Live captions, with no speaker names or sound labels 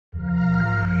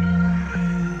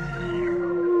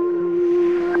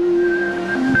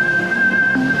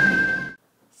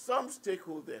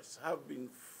stakeholders have been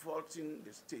faulting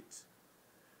the state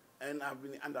and have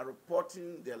been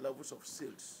underreporting their levels of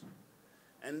sales.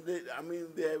 And there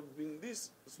have been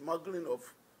this smuggling of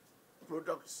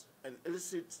products and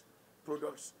illicit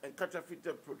products and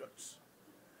counterfeited products.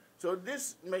 So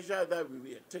this measure that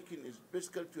we are taking is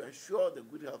basically to ensure the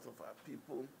good health of our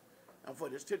people and for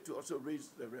the state to also raise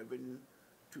the revenue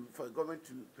for the government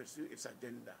to pursue its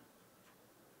agenda.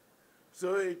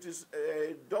 So it is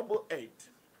a double aid.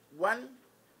 One,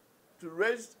 to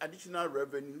raise additional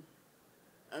revenue,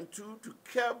 and two, to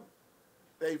curb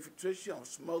the infiltration of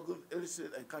smuggled,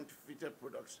 illicit, and counterfeited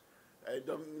products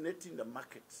dominating the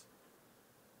market.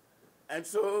 And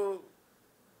so,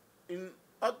 on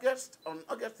August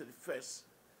 31st,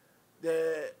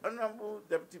 the Honorable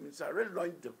Deputy Minister already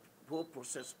launched the whole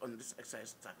process on this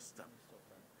excise tax stamp.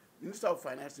 The Minister of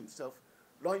Finance himself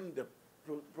launched the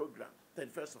program,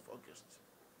 31st of August.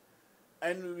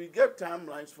 And we gave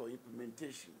timelines for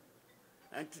implementation.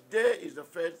 And today is the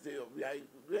first day. We are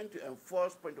going to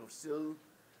enforce point of sale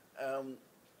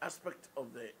aspect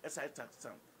of the excise tax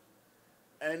stamp.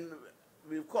 And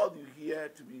we've called you here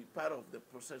to be part of the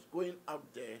process, going out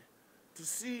there to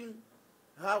see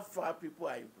how far people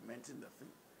are implementing the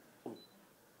thing.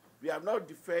 We have not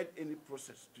deferred any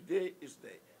process. Today is the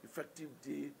effective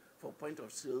day for point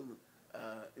of sale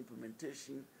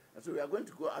implementation. And so we are going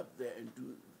to go out there and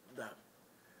do that.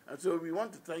 And so we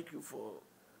want to thank you for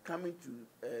coming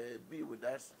to be with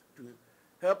us to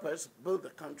help us build the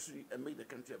country and make the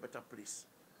country a better place,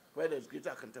 where there's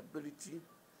greater accountability,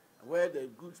 where the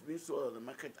goods being sold on the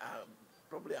market are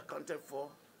properly accounted for,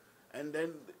 and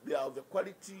then they are of the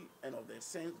quality and of the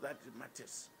sense that it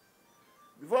matters.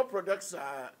 Before products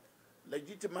are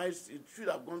legitimized, it should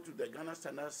have gone to the Ghana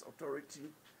Standards Authority,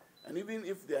 and even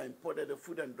if they are imported, the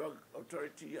Food and Drug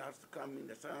Authority has to come in,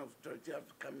 the Standards Authority has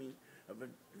to come in, the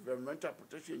Environmental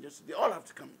Protection Agency, they all have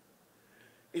to come in.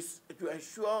 It's to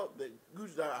ensure the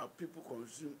goods that our people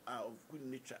consume are of good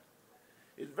nature.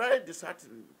 It's very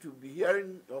disheartening to be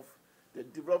hearing of the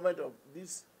development of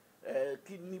these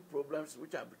kidney problems,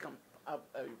 which have become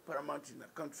paramount in the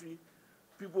country.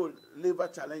 People with labor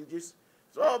challenges.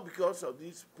 It's all because of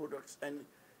these products, and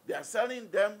they are selling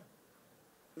them.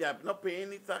 They have not paid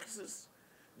any taxes.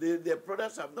 Their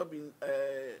products have not been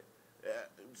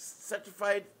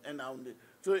certified, and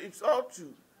so it's all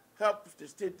to help the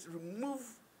state remove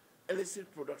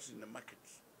illicit products in the market,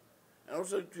 and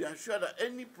also to ensure that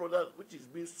any product which is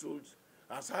being sold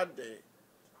has had the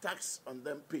tax on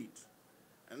them paid.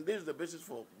 And this is the basis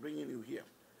for bringing you here.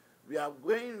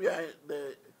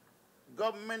 The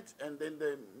government and then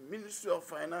the Ministry of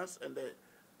Finance and the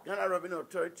Ghana Revenue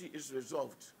Authority is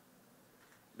resolved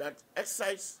that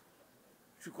excise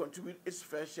should contribute its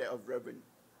fair share of revenue.